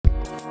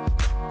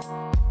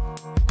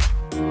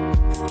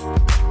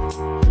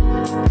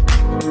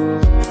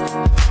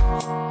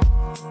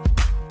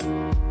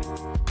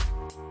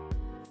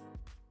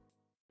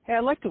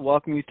I'd like to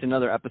welcome you to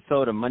another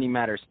episode of Money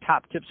Matters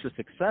Top Tips for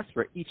Success,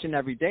 where each and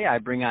every day I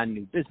bring on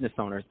new business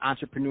owners,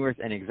 entrepreneurs,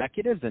 and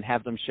executives and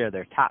have them share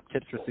their top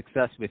tips for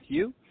success with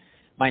you.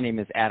 My name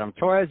is Adam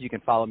Torres. You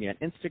can follow me on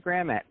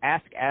Instagram at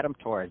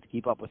AskAdamTorres to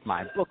keep up with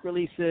my book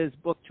releases,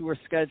 book tour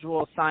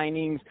schedule,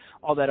 signings,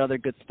 all that other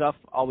good stuff.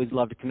 Always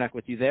love to connect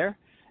with you there.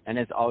 And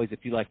as always,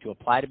 if you'd like to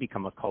apply to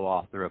become a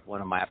co-author of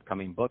one of my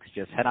upcoming books,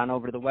 just head on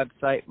over to the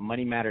website,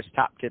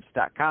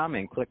 moneymatterstoptips.com,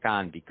 and click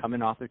on Become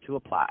an Author to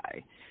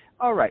apply.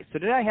 All right, so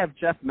today I have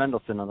Jeff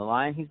Mendelson on the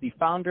line. He's the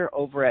founder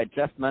over at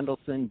Jeff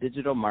Mendelson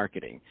Digital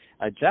Marketing.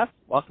 Jeff,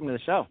 welcome to the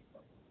show.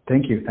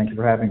 Thank you. Thank you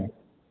for having me.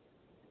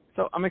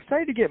 So I'm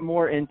excited to get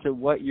more into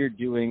what you're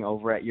doing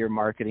over at your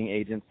marketing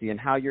agency and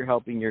how you're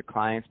helping your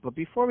clients. But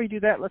before we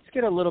do that, let's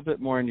get a little bit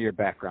more into your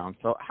background.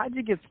 So how did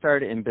you get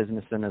started in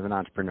business and as an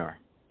entrepreneur?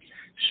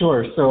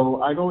 Sure.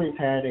 So I've always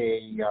had a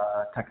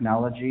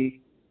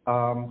technology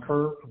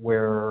curve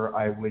where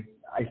I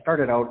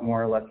started out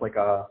more or less like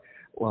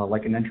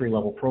an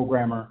entry-level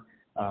programmer.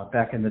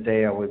 Back in the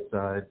day, I was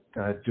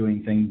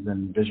doing things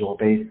in Visual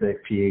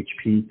Basic,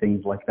 PHP,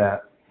 things like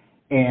that.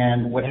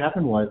 And what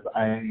happened was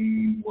I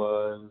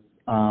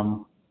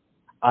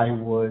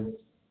was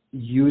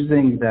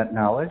using that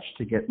knowledge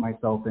to get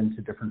myself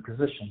into different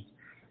positions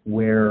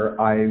where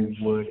I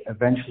would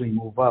eventually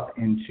move up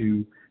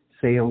into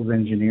sales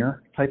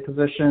engineer type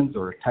positions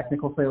or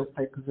technical sales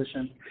type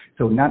positions.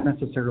 So not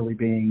necessarily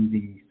being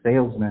the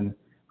salesman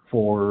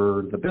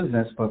for the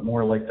business, but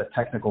more like the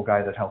technical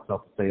guy that helps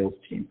out the sales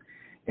team.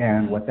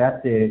 And what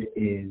that did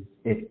is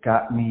it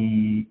got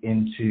me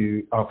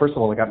into, first of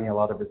all, it got me a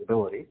lot of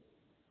visibility,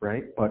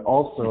 right? But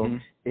also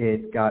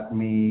it got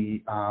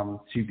me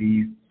to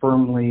be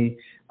firmly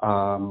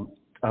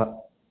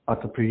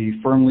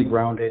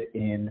grounded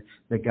in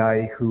the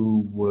guy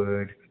who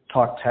would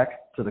talk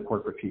tech to the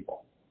corporate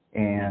people.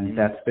 And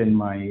that's been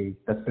my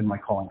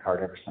calling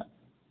card ever since.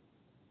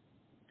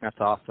 That's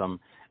awesome.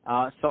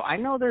 So I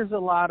know there's a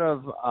lot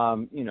of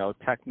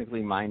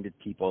technically minded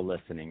people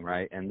listening,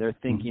 right? And they're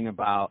thinking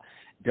about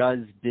does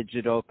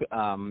digital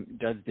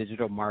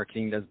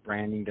marketing, does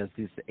branding, does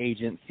this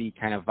agency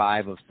kind of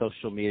vibe of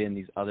social media and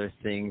these other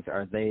things,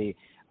 are they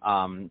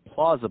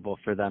plausible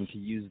for them to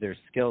use their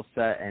skill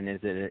set, and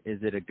is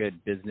it a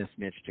good business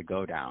niche to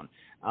go down?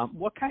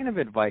 What kind of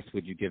advice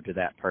would you give to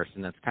that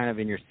person that's kind of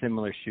in your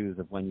similar shoes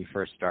of when you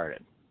first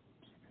started?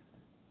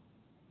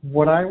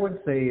 What I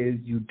would say is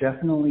you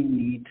definitely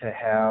need to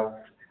have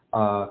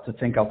to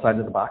think outside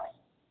of the box.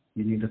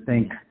 You need to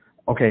think,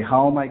 okay,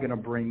 how am I going to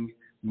bring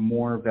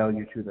more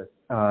value to this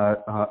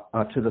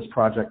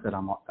project that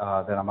I'm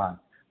on?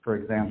 For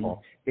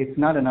example, it's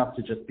not enough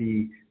to just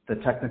be the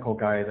technical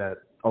guy that,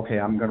 okay,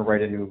 I'm going to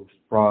write a new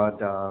fraud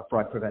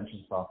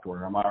prevention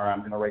software, or I'm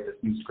going to write this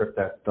new script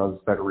that does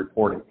better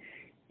reporting.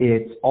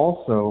 It's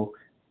also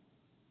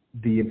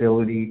the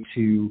ability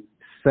to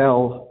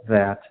sell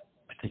that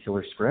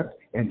particular script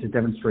and to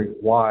demonstrate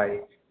why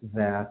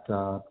that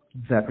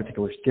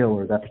particular skill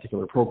or that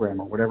particular program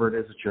or whatever it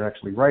is that you're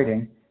actually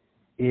writing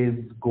is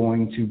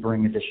going to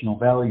bring additional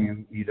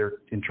value either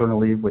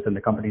internally within the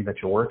company that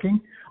you're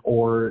working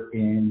or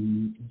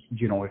in,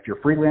 if you're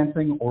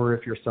freelancing or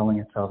if you're selling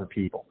it to other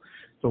people.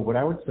 So what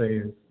I would say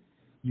is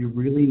you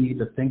really need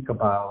to think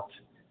about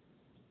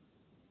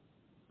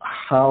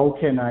how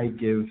can I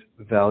give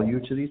value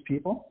to these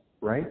people,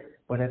 right?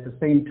 But at the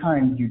same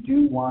time,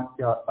 you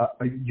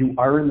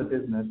are in the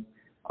business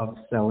of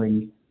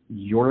selling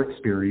your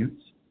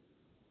experience,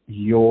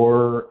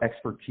 your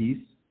expertise,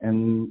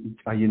 and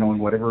in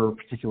whatever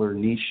particular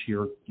niche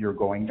you're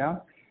going down,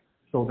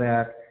 so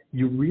that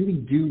you really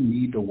do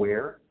need to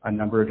wear a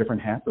number of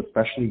different hats,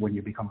 especially when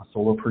you become a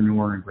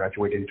solopreneur and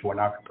graduate into an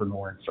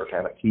entrepreneur and start to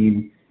have a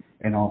team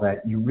and all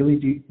that. You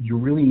really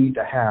need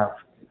to have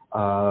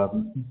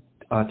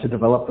to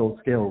develop those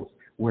skills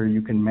where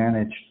you can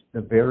manage the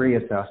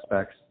various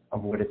aspects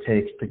of what it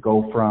takes to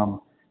go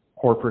from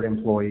corporate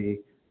employee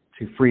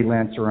to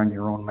freelancer on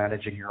your own,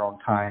 managing your own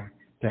time,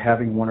 to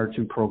having one or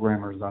two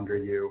programmers under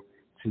you,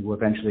 to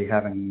eventually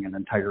having an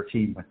entire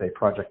team with a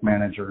project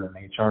manager,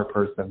 an HR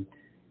person,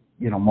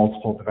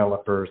 multiple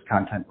developers,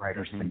 content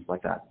writers, things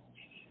like that.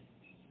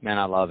 Man,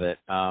 I love it.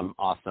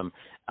 Awesome.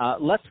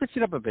 Let's switch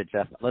it up a bit,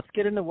 Jeff. Let's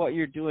get into what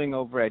you're doing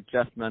over at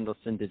Jeff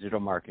Mendelson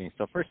Digital Marketing.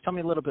 So first, tell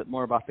me a little bit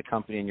more about the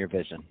company and your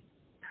vision.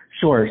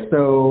 Sure.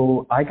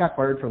 So I got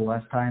fired for the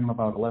last time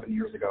about 11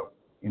 years ago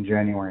in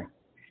January.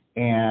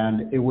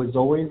 And it was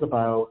always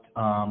about,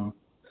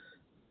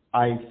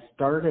 I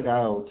started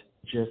out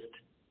just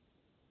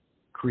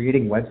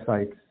creating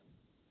websites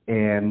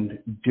and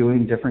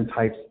doing different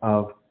types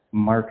of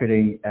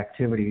marketing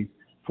activities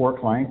for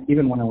clients,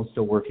 even when I was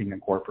still working in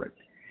corporate.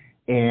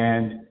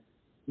 And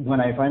when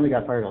I finally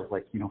got fired, I was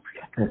like,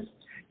 forget this.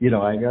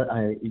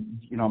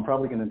 I'm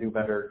probably going to do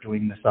better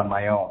doing this on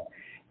my own.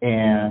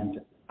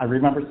 And I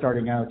remember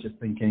starting out just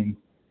thinking,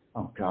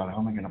 oh God, how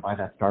am I going to buy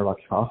that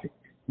Starbucks coffee?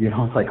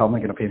 It's like, how am I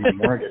going to pay my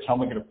mortgage? How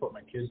am I going to put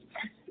my kids,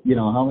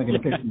 how am I going to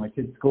pay for my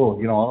kids'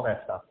 school? All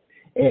that stuff.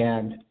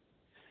 And,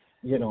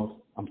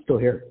 I'm still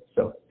here.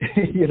 So,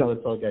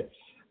 it's all good.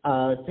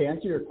 To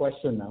answer your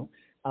question, though,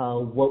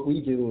 what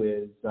we do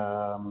is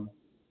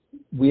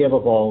we have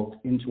evolved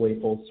into a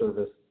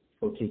full-service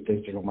boutique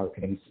digital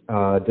marketing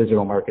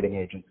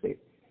agency,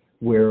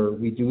 where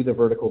we do the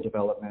vertical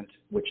development,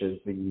 which is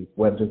the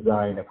web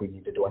design. If we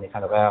need to do any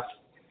kind of apps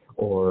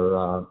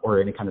or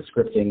any kind of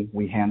scripting,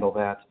 we handle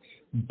that.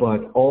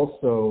 But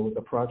also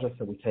the projects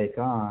that we take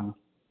on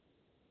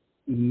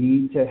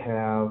need to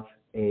have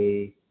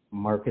a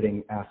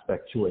marketing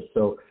aspect to it.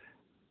 So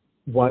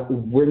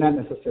we're not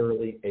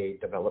necessarily a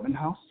development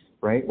house,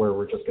 right, where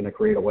we're just going to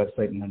create a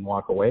website and then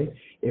walk away.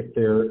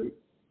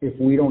 If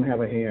we don't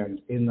have a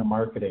hand in the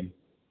marketing,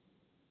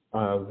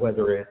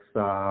 whether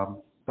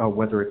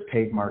it's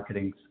paid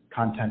marketing,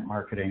 content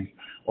marketing,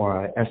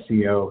 or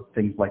SEO,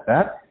 things like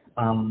that,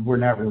 we're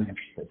not really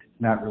interested.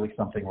 Not really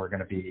something we're going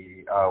to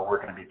be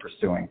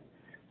pursuing.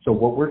 So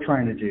what we're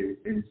trying to do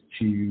is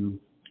to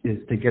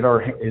get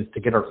our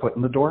foot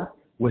in the door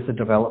with the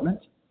development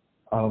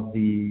of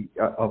the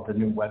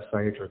new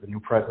website or the new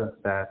presence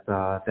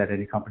that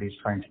any company is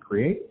trying to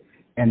create,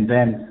 and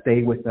then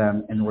stay with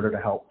them in order to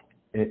help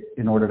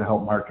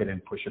market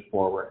and push it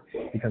forward.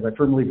 Because I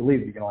firmly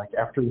believe, like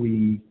after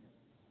we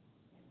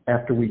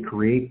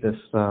create this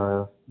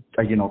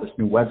this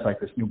new website,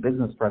 this new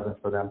business presence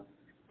for them,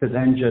 to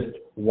then just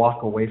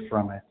walk away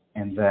from it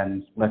and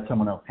then let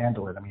someone else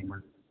handle it, I mean,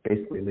 we're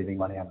basically leaving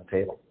money on the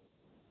table.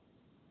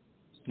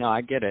 No,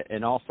 I get it.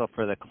 And also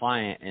for the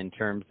client in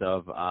terms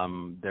of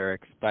their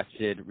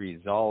expected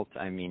results,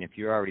 I mean, if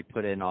you already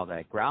put in all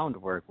that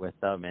groundwork with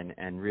them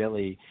and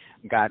really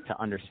got to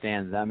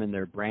understand them and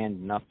their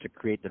brand enough to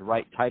create the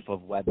right type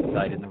of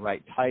website and the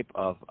right type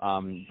of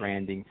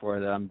branding for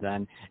them,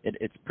 then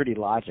it's pretty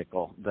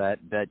logical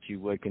that you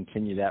would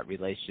continue that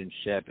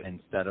relationship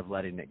instead of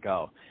letting it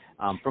go.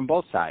 From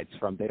both sides,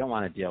 they don't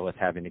want to deal with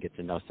having to get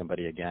to know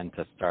somebody again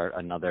to start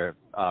another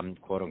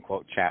quote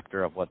unquote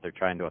chapter of what they're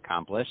trying to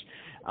accomplish.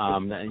 They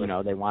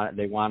want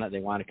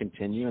to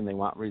continue and they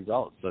want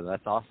results. So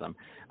that's awesome.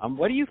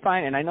 What do you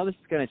find? And I know this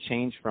is going to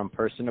change from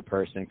person to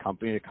person,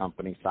 company to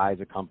company, size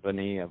of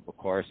company, of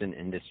course, and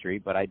industry.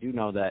 But I do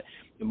know that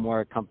the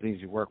more companies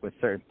you work with,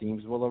 certain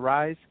themes will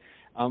arise.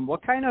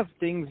 What kind of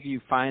things do you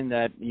find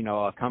that,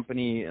 a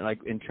company, like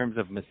in terms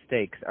of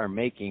mistakes, are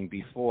making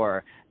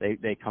before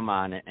they come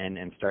on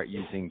and start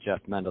using Jeff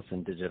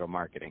Mendelson digital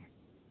marketing?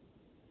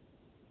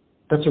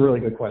 That's a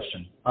really good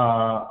question.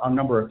 A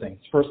number of things.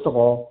 First of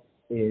all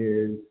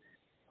is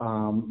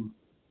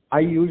I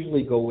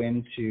usually go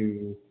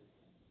into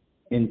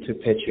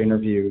pitch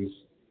interviews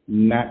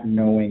not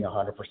knowing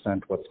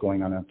 100% what's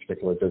going on in a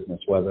particular business,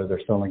 whether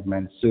they're selling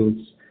men's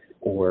suits,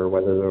 or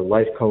whether they're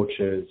life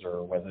coaches,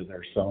 or whether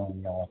they're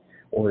selling,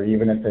 or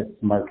even if it's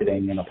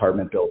marketing an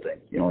apartment building,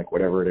 like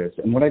whatever it is.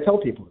 And what I tell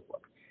people is,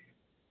 look,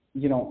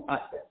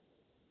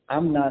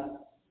 I'm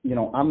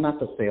not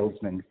the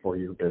salesman for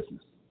your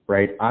business,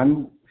 right?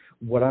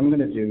 What I'm going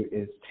to do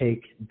is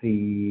take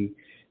the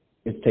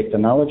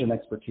knowledge and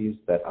expertise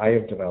that I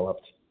have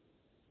developed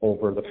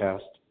over the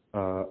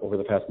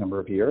past number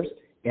of years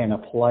and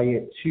apply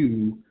it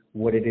to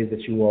what it is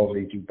that you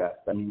already do best.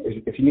 I mean,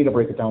 if you need to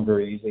break it down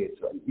very easily,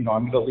 it's,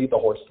 I'm going to lead the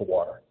horse to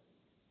water,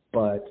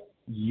 but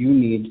you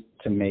need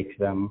to make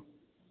them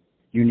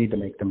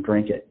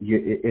drink it.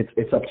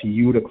 It's up to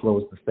you to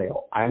close the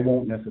sale. I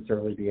won't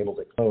necessarily be able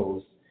to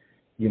close,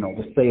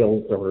 the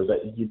sales or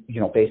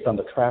based on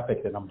the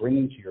traffic that I'm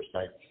bringing to your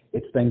site.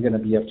 It's then going to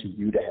be up to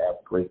you to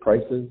have great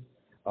prices,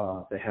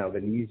 to have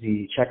an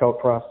easy checkout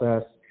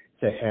process,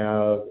 to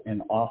have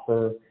an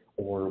offer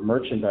or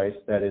merchandise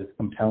that is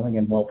compelling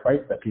and well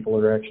priced that people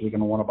are actually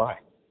going to want to buy.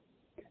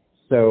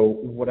 So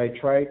what I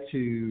try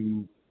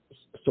to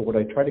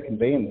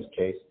convey in this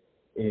case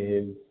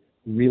is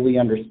really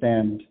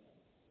understand: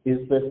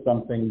 is this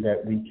something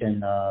that we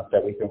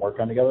can work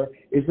on together?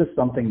 Is this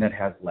something that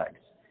has legs?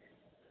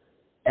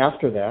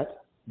 After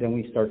that, then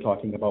we start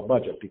talking about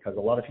budget, because a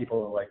lot of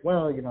people are like,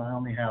 well, I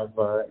only have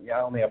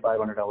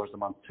 $500 a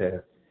month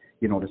to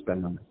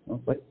spend on this. I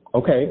was like,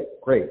 okay,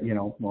 great.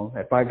 Well,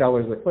 at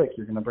 $5 a click,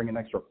 you're going to bring an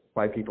extra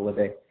 5 people a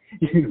day,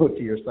 to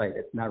your site.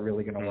 It's not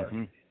really going to work.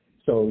 Mm-hmm.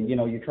 So,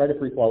 you try to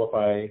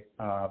pre-qualify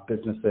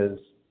businesses,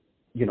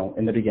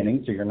 in the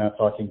beginning, so you're not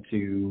talking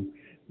to,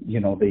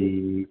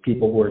 the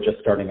people who are just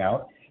starting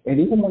out. And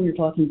even when you're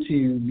talking to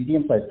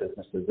medium-sized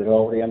businesses that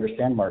already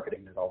understand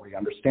marketing, that already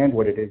understand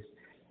what it is,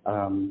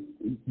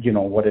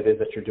 what it is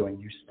that you're doing,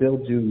 you still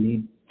do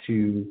need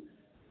to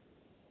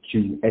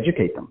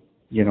educate them.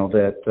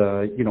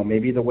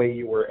 Maybe the way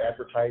you were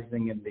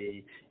advertising in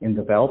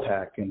the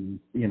Valpak and,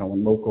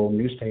 in local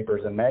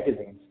newspapers and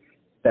magazines,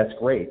 that's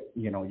great.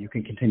 You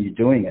can continue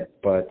doing it.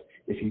 But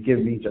if you give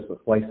me just a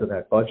slice of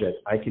that budget,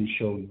 I can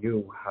show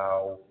you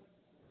how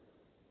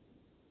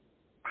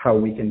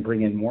we can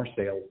bring in more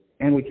sales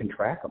and we can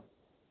track them.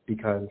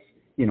 Because,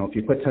 if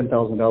you put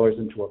 $10,000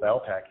 into a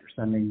Valpak, you're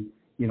sending,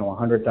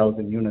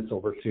 100,000 units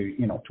over to,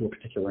 to a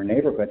particular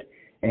neighborhood.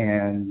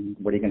 And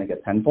what are you going to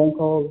get? 10 phone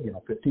calls?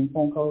 15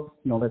 phone calls?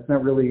 That's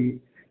not really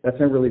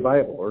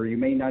viable. Or you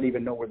may not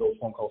even know where those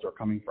phone calls are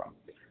coming from.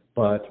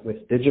 But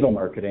with digital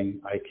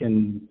marketing, I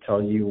can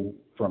tell you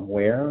from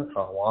where,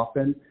 how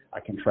often. I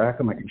can track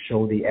them. I can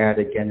show the ad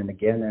again and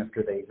again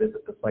after they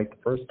visit the site the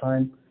first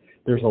time.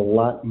 There's a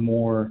lot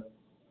more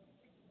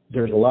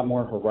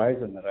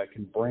horizon that I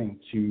can bring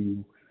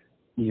to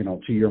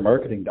your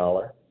marketing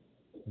dollar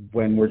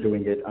when we're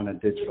doing it on a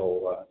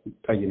digital,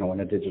 in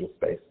a digital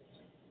space.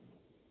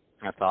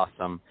 That's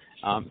awesome.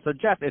 So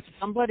Jeff, if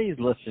somebody's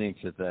listening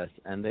to this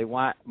and they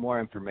want more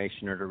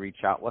information or to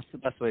reach out, what's the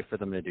best way for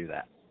them to do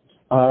that?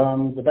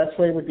 The best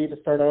way would be to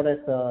start out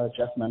at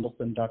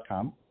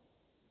jeffmendelson.com.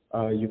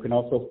 You can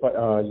also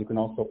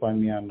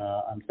find me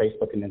on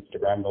Facebook and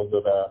Instagram.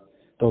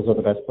 Those are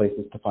the best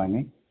places to find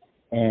me.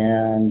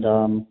 And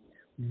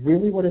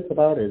really, what it's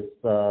about is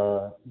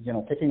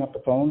picking up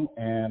the phone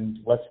and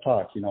let's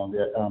talk.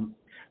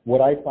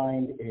 What I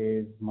find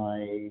is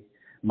my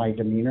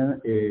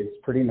demeanor is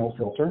pretty no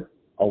filter.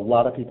 A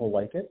lot of people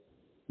like it.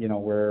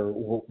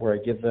 Where I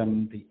give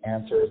them the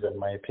answers and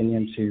my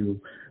opinion to,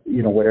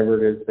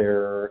 whatever it is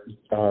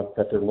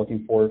that they're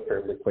looking for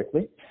fairly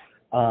quickly.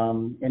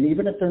 And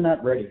even if they're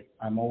not ready,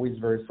 I'm always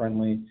very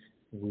friendly.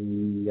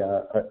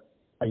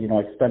 I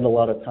spend a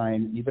lot of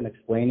time even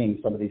explaining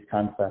some of these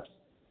concepts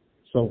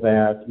so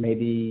that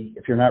maybe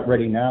if you're not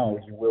ready now,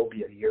 you will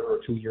be a year or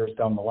 2 years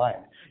down the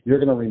line. You're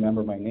going to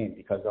remember my name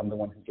because I'm the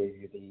one who gave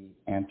you the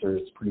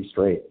answers pretty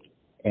straight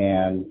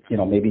and,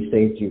 maybe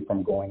saved you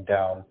from going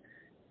down,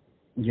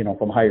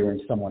 from hiring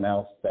someone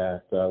else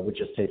that would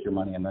just take your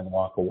money and then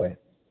walk away.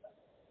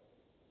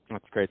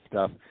 That's great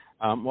stuff.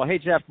 Well, hey,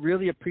 Jeff,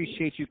 really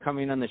appreciate you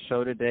coming on the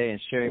show today and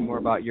sharing more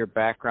about your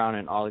background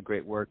and all the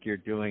great work you're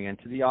doing. And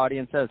to the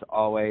audience, as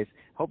always,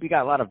 hope you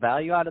got a lot of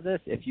value out of this.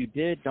 If you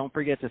did, don't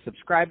forget to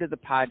subscribe to the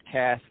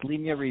podcast, leave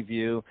me a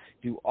review,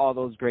 do all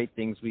those great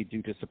things we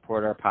do to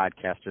support our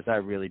podcasters. I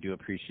really do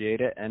appreciate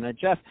it. And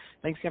Jeff,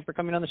 thanks again for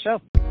coming on the show.